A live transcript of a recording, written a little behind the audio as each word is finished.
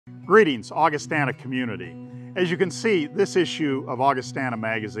Greetings, Augustana community. As you can see, this issue of Augustana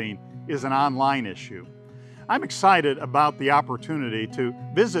Magazine is an online issue. I'm excited about the opportunity to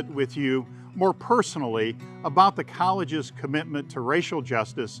visit with you more personally about the college's commitment to racial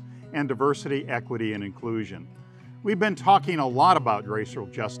justice and diversity, equity, and inclusion. We've been talking a lot about racial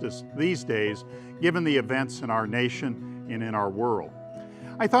justice these days, given the events in our nation and in our world.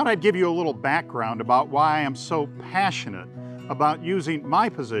 I thought I'd give you a little background about why I am so passionate about using my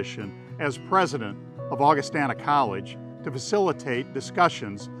position as president of Augustana College to facilitate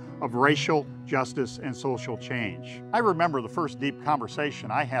discussions of racial justice and social change. I remember the first deep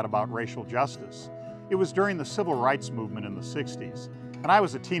conversation I had about racial justice. It was during the civil rights movement in the 60s, and I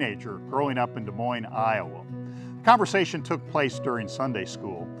was a teenager growing up in Des Moines, Iowa. The conversation took place during Sunday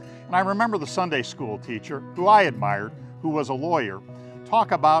school, and I remember the Sunday school teacher, who I admired, who was a lawyer,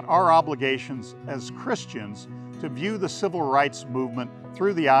 talk about our obligations as Christians to view the civil rights movement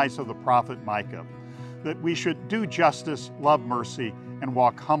through the eyes of the prophet Micah, that we should do justice, love mercy, and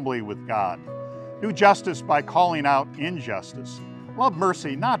walk humbly with God. Do justice by calling out injustice. Love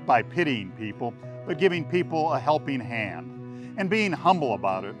mercy not by pitying people, but giving people a helping hand. And being humble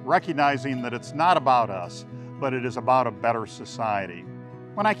about it, recognizing that it's not about us, but it is about a better society.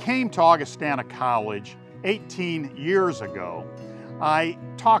 When I came to Augustana College 18 years ago, I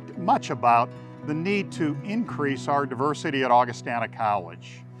talked much about the need to increase our diversity at Augustana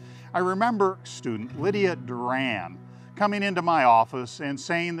College. I remember student Lydia Duran coming into my office and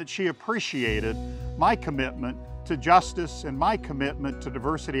saying that she appreciated my commitment to justice and my commitment to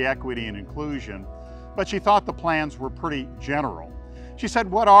diversity, equity, and inclusion, but she thought the plans were pretty general. She said,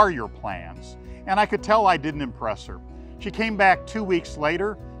 "What are your plans?" And I could tell I didn't impress her. She came back 2 weeks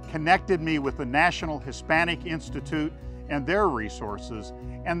later, connected me with the National Hispanic Institute and their resources,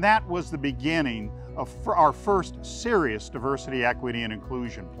 and that was the beginning of our first serious diversity, equity, and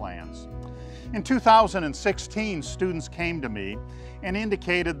inclusion plans. In 2016, students came to me and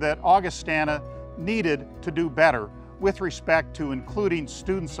indicated that Augustana needed to do better with respect to including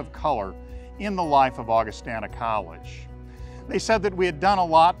students of color in the life of Augustana College. They said that we had done a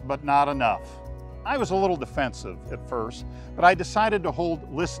lot, but not enough. I was a little defensive at first, but I decided to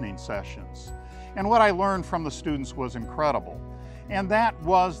hold listening sessions. And what I learned from the students was incredible. And that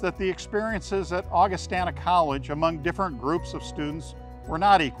was that the experiences at Augustana College among different groups of students were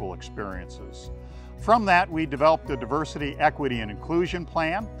not equal experiences. From that, we developed a diversity, equity, and inclusion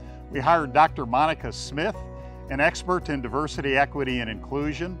plan. We hired Dr. Monica Smith, an expert in diversity, equity, and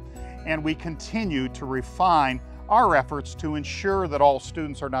inclusion, and we continue to refine our efforts to ensure that all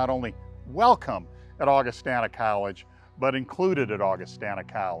students are not only welcome at Augustana College, but included at Augustana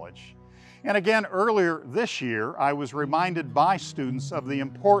College. And again, earlier this year, I was reminded by students of the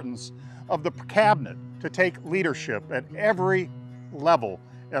importance of the cabinet to take leadership at every level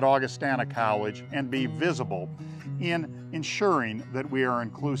at Augustana College and be visible in ensuring that we are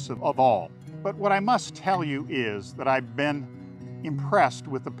inclusive of all. But what I must tell you is that I've been impressed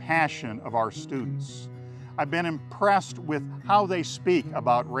with the passion of our students. I've been impressed with how they speak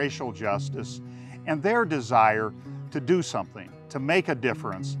about racial justice and their desire to do something, to make a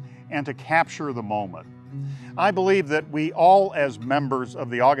difference, and to capture the moment. I believe that we all, as members of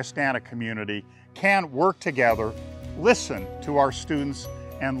the Augustana community, can work together, listen to our students,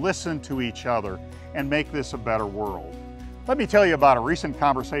 and listen to each other, and make this a better world. Let me tell you about a recent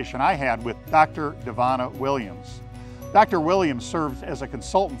conversation I had with Dr. Devonna Williams. Dr. Williams served as a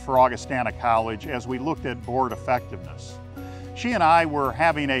consultant for Augustana College as we looked at board effectiveness. She and I were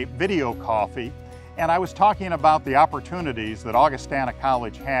having a video coffee, and I was talking about the opportunities that Augustana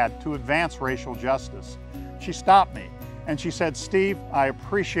College had to advance racial justice. She stopped me and she said, "Steve, I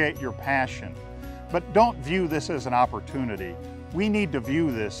appreciate your passion, but don't view this as an opportunity. We need to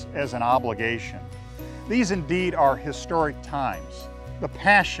view this as an obligation." These indeed are historic times. The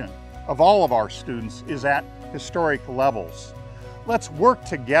passion of all of our students is at historic levels. Let's work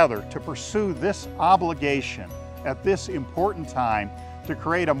together to pursue this obligation at this important time to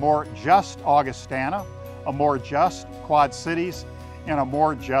create a more just Augustana, a more just Quad Cities, and a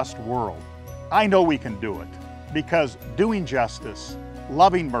more just world. I know we can do it because doing justice,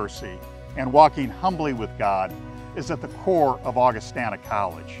 loving mercy, and walking humbly with God is at the core of Augustana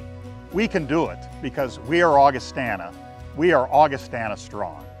College. We can do it because we are Augustana. We are Augustana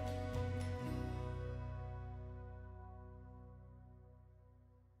strong.